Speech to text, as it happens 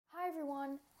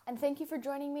and thank you for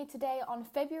joining me today on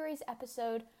February's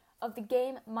episode of the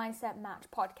Game Mindset Match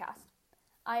podcast.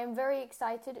 I am very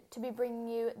excited to be bringing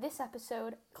you this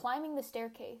episode, Climbing the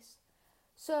Staircase.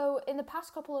 So, in the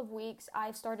past couple of weeks,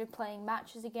 I've started playing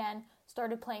matches again,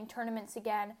 started playing tournaments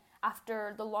again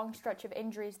after the long stretch of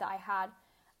injuries that I had.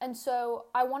 And so,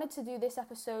 I wanted to do this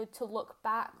episode to look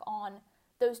back on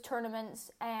those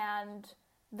tournaments and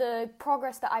the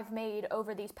progress that I've made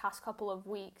over these past couple of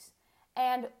weeks.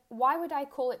 And why would I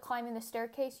call it climbing the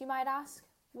staircase, you might ask?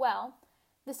 Well,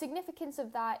 the significance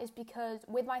of that is because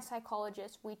with my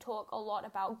psychologist, we talk a lot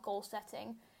about goal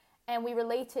setting and we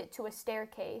relate it to a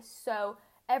staircase. So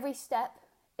every step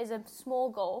is a small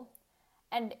goal,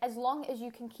 and as long as you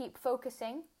can keep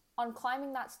focusing on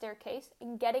climbing that staircase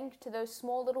and getting to those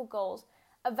small little goals,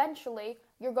 eventually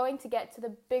you're going to get to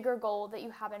the bigger goal that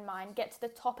you have in mind, get to the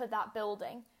top of that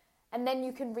building, and then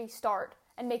you can restart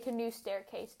and make a new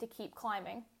staircase to keep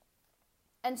climbing.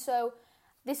 And so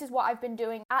this is what I've been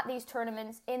doing at these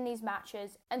tournaments, in these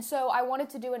matches. And so I wanted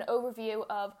to do an overview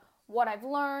of what I've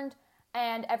learned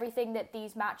and everything that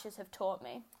these matches have taught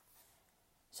me.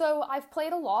 So I've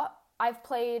played a lot. I've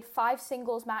played 5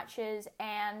 singles matches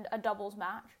and a doubles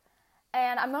match.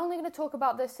 And I'm only going to talk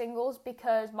about the singles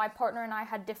because my partner and I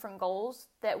had different goals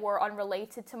that were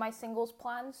unrelated to my singles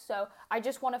plans. So I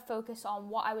just want to focus on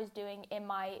what I was doing in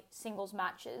my singles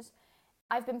matches.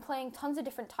 I've been playing tons of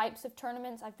different types of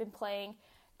tournaments. I've been playing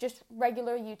just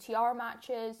regular UTR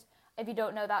matches. If you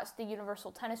don't know, that's the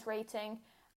Universal Tennis Rating,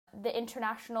 the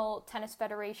International Tennis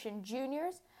Federation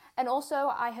Juniors. And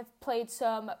also I have played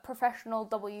some professional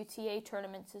WTA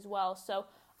tournaments as well. So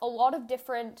a lot of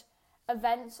different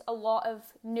events, a lot of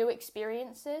new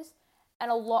experiences,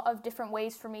 and a lot of different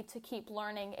ways for me to keep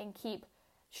learning and keep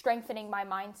strengthening my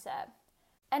mindset.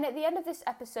 And at the end of this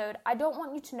episode, I don't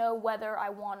want you to know whether I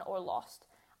won or lost.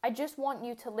 I just want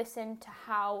you to listen to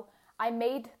how I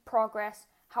made progress,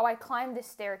 how I climbed this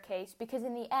staircase, because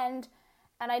in the end,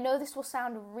 and I know this will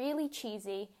sound really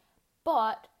cheesy,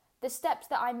 but the steps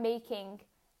that I'm making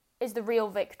is the real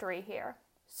victory here.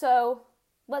 So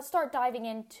let's start diving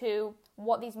into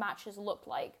what these matches looked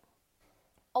like.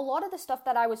 A lot of the stuff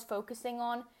that I was focusing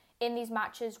on in these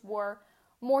matches were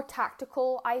more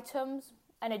tactical items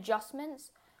and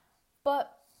adjustments,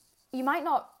 but you might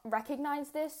not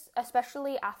recognize this,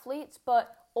 especially athletes,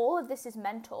 but all of this is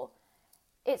mental.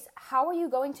 It's how are you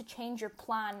going to change your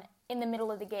plan in the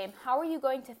middle of the game? How are you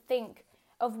going to think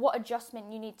of what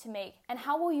adjustment you need to make? And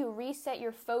how will you reset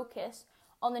your focus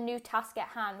on the new task at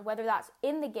hand, whether that's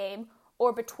in the game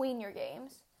or between your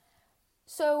games?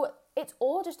 So it's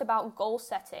all just about goal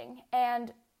setting.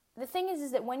 And the thing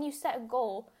is that when you set a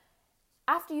goal,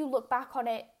 after you look back on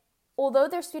it, although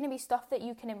there's going to be stuff that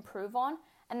you can improve on,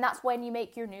 and that's when you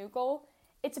make your new goal,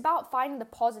 it's about finding the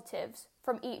positives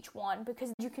from each one,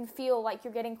 because you can feel like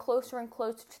you're getting closer and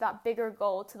closer to that bigger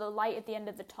goal, to the light at the end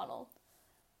of the tunnel.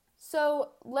 So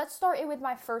let's start it with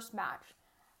my first match.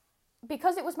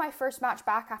 Because it was my first match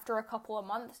back after a couple of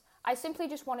months, I simply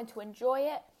just wanted to enjoy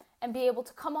it and be able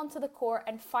to come onto the court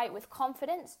and fight with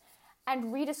confidence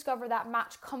and rediscover that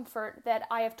match comfort that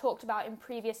I have talked about in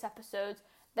previous episodes,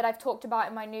 that I've talked about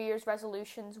in my New Year's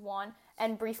resolutions one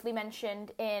and briefly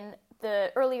mentioned in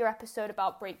the earlier episode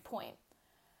about Breakpoint.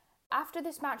 After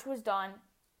this match was done,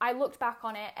 I looked back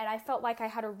on it and I felt like I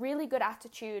had a really good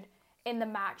attitude in the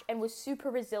match and was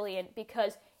super resilient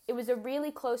because it was a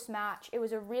really close match, it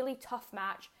was a really tough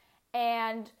match,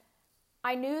 and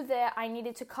I knew that I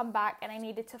needed to come back and I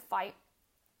needed to fight.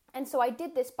 And so I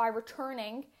did this by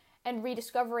returning and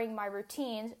rediscovering my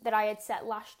routines that I had set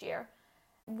last year.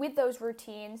 With those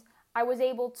routines, I was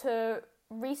able to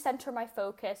recenter my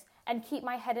focus and keep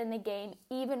my head in the game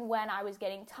even when I was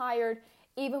getting tired,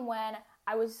 even when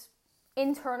I was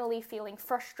internally feeling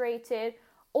frustrated,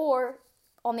 or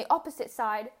on the opposite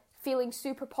side, feeling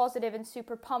super positive and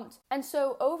super pumped. And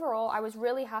so overall, I was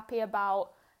really happy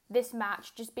about this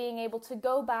match, just being able to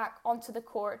go back onto the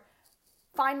court,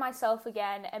 find myself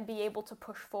again, and be able to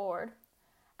push forward.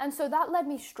 And so that led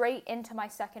me straight into my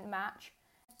second match.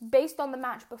 Based on the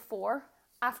match before,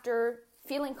 after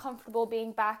feeling comfortable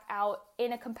being back out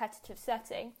in a competitive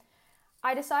setting,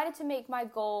 I decided to make my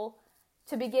goal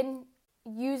to begin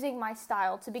using my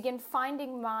style, to begin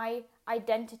finding my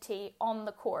identity on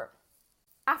the court.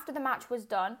 After the match was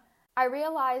done, I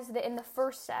realized that in the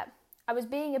first set, I was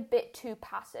being a bit too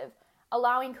passive,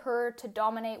 allowing her to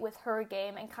dominate with her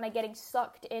game and kind of getting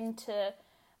sucked into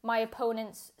my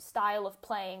opponent's style of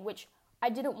playing, which I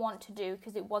didn't want to do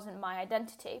because it wasn't my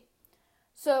identity.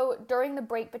 So during the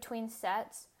break between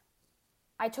sets,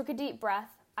 I took a deep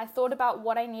breath, I thought about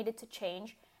what I needed to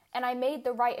change, and I made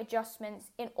the right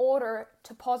adjustments in order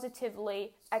to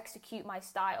positively execute my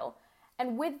style.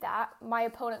 And with that, my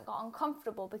opponent got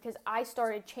uncomfortable because I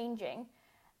started changing.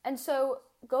 And so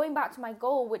going back to my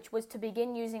goal, which was to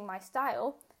begin using my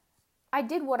style, I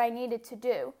did what I needed to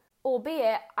do.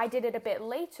 Albeit I did it a bit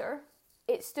later,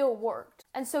 it still worked.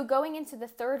 And so going into the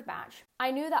third match,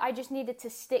 I knew that I just needed to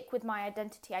stick with my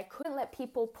identity. I couldn't let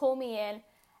people pull me in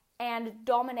and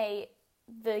dominate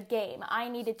the game. I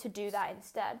needed to do that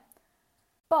instead.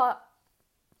 But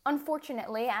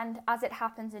unfortunately, and as it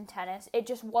happens in tennis, it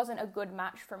just wasn't a good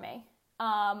match for me.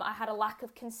 I had a lack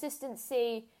of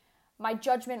consistency. My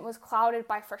judgment was clouded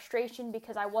by frustration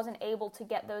because I wasn't able to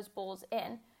get those balls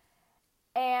in.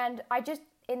 And I just,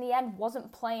 in the end,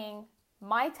 wasn't playing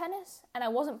my tennis, and I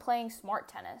wasn't playing smart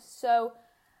tennis. So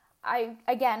I,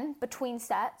 again, between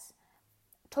sets,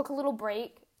 took a little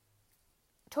break,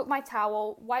 took my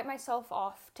towel, wiped myself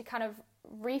off to kind of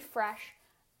refresh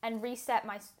and reset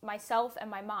myself and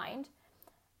my mind.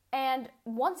 And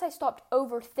once I stopped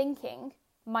overthinking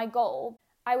my goal,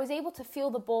 I was able to feel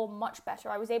the ball much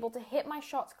better. I was able to hit my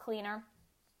shots cleaner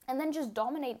and then just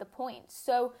dominate the points.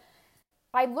 So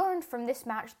I learned from this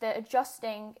match that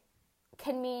adjusting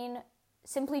can mean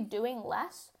simply doing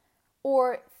less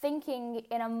or thinking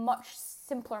in a much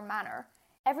simpler manner.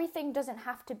 Everything doesn't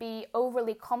have to be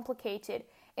overly complicated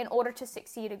in order to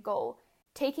succeed a goal.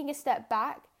 Taking a step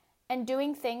back and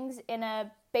doing things in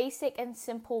a basic and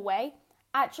simple way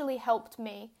actually helped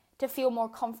me to feel more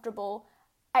comfortable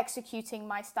executing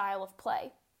my style of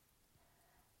play.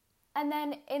 And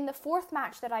then in the fourth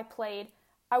match that I played,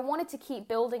 I wanted to keep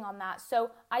building on that.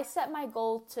 So I set my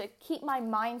goal to keep my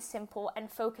mind simple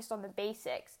and focused on the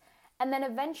basics. And then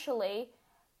eventually,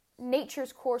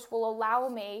 nature's course will allow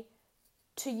me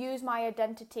to use my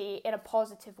identity in a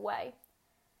positive way.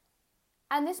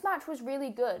 And this match was really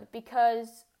good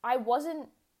because I wasn't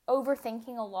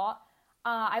overthinking a lot.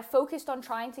 I focused on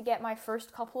trying to get my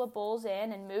first couple of balls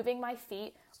in and moving my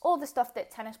feet, all the stuff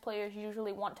that tennis players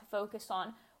usually want to focus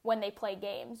on when they play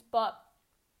games. But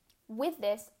with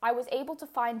this, I was able to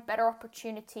find better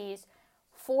opportunities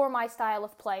for my style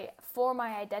of play, for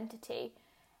my identity,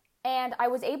 and I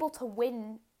was able to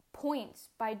win points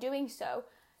by doing so,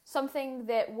 something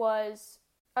that was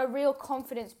a real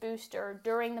confidence booster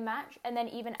during the match and then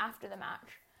even after the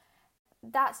match.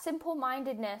 That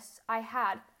simple-mindedness I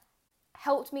had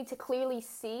helped me to clearly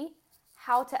see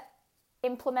how to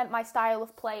implement my style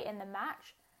of play in the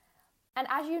match. And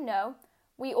as you know,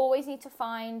 we always need to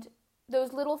find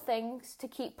those little things to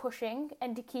keep pushing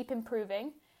and to keep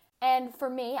improving. And for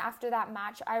me, after that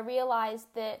match, I realized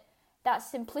that that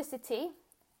simplicity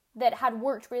that had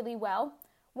worked really well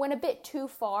went a bit too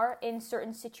far in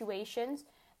certain situations.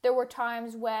 There were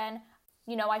times when,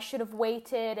 I should have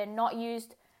waited and not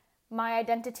used my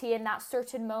identity in that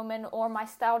certain moment, or my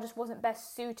style just wasn't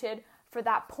best suited for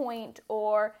that point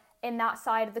or in that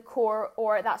side of the court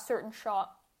or that certain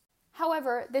shot.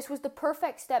 However, this was the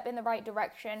perfect step in the right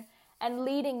direction and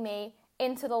leading me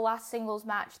into the last singles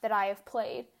match that I have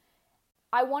played.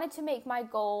 I wanted to make my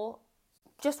goal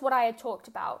just what I had talked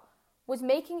about, was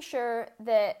making sure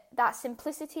that that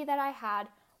simplicity that I had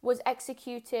was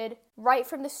executed right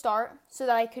from the start so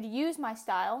that I could use my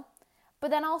style,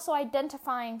 but then also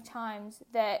identifying times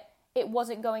that it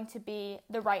wasn't going to be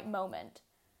the right moment.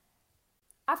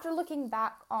 After looking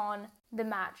back on the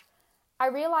match, I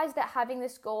realized that having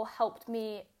this goal helped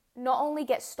me not only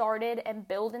get started and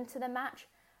build into the match,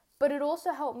 but it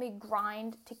also helped me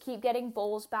grind to keep getting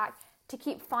balls back, to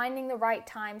keep finding the right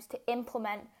times to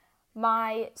implement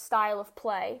my style of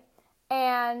play.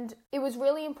 And it was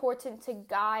really important to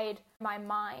guide my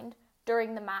mind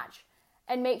during the match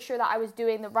and make sure that I was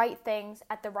doing the right things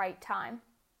at the right time.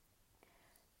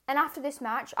 And after this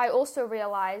match, I also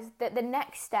realized that the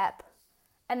next step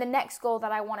and the next goal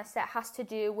that I want to set has to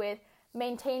do with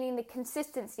maintaining the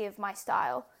consistency of my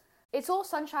style. It's all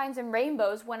sunshines and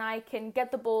rainbows when I can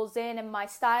get the balls in and my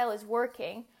style is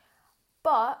working,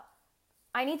 but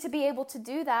I need to be able to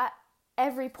do that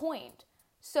every point.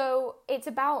 So it's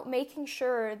about making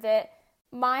sure that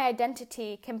my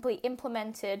identity can be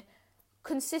implemented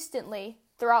consistently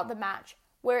throughout the match,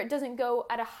 where it doesn't go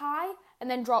at a high and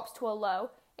then drops to a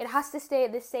low. It has to stay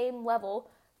at the same level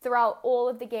throughout all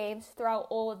of the games, throughout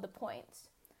all of the points.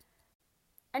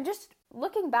 And just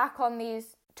looking back on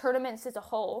these tournaments as a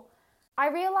whole, I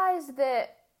realized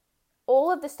that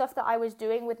all of the stuff that I was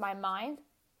doing with my mind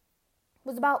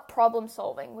was about problem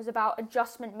solving, was about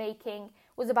adjustment making,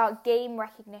 was about game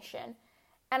recognition.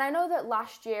 And I know that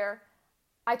last year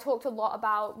I talked a lot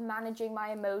about managing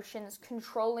my emotions,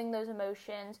 controlling those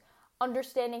emotions,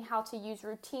 understanding how to use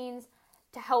routines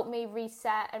to help me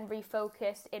reset and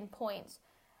refocus in points.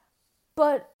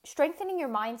 But strengthening your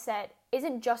mindset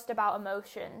isn't just about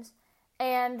emotions,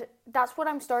 and that's what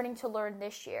I'm starting to learn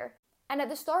this year. And at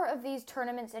the start of these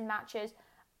tournaments and matches,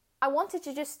 I wanted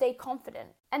to just stay confident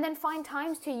and then find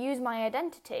times to use my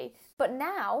identity. But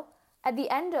now, at the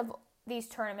end of these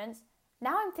tournaments,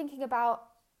 now I'm thinking about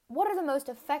what are the most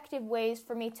effective ways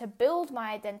for me to build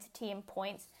my identity in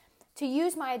points, to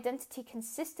use my identity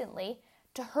consistently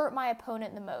to hurt my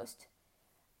opponent the most.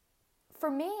 For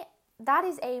me, that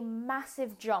is a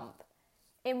massive jump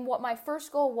in what my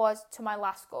first goal was to my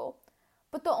last goal.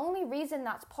 But the only reason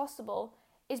that's possible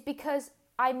is because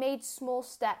I made small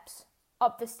steps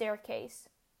up the staircase.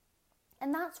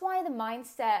 And that's why the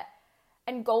mindset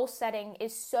and goal setting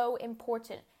is so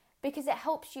important, because it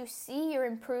helps you see your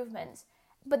improvements,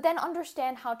 but then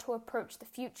understand how to approach the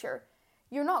future.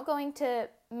 You're not going to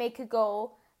make a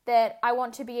goal that I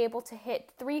want to be able to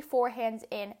hit 3 forehands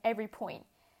in every point.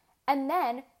 And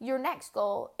then your next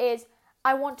goal is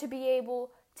I want to be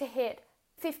able to hit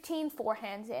 15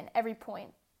 forehands in every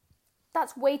point.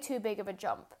 That's way too big of a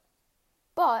jump.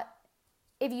 But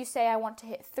if you say I want to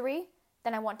hit 3,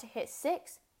 then I want to hit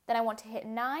 6, then I want to hit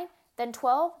 9, then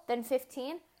 12, then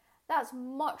 15, that's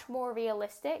much more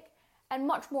realistic and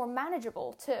much more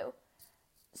manageable too.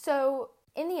 So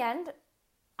in the end,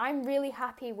 I'm really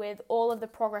happy with all of the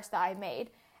progress that I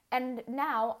made. And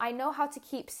now I know how to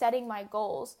keep setting my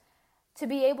goals to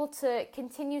be able to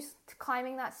continue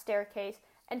climbing that staircase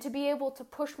and to be able to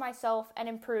push myself and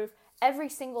improve every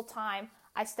single time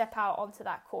I step out onto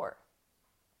that court.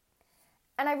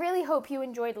 And I really hope you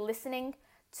enjoyed listening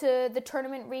to the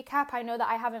tournament recap. I know that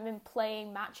I haven't been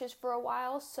playing matches for a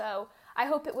while, so I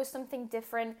hope it was something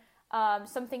different,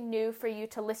 something new for you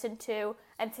to listen to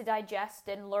and to digest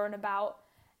and learn about.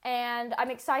 And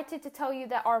I'm excited to tell you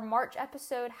that our March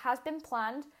episode has been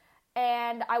planned,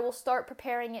 and I will start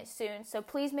preparing it soon. So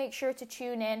please make sure to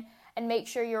tune in and make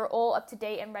sure you're all up to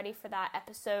date and ready for that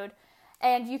episode.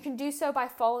 And you can do so by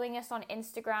following us on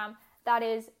Instagram. That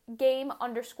is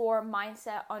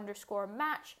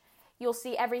game_mindset_match. You'll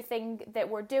see everything that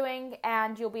we're doing,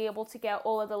 and you'll be able to get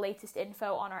all of the latest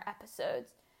info on our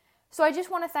episodes. So I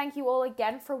just want to thank you all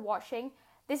again for watching.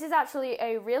 This is actually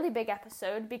a really big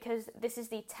episode because this is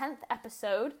the 10th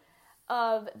episode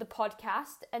of the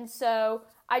podcast. And so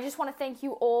I just want to thank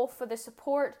you all for the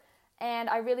support, and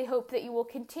I really hope that you will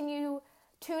continue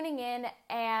tuning in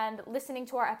and listening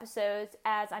to our episodes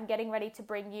as I'm getting ready to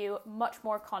bring you much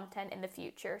more content in the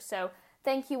future. So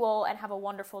thank you all and have a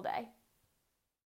wonderful day.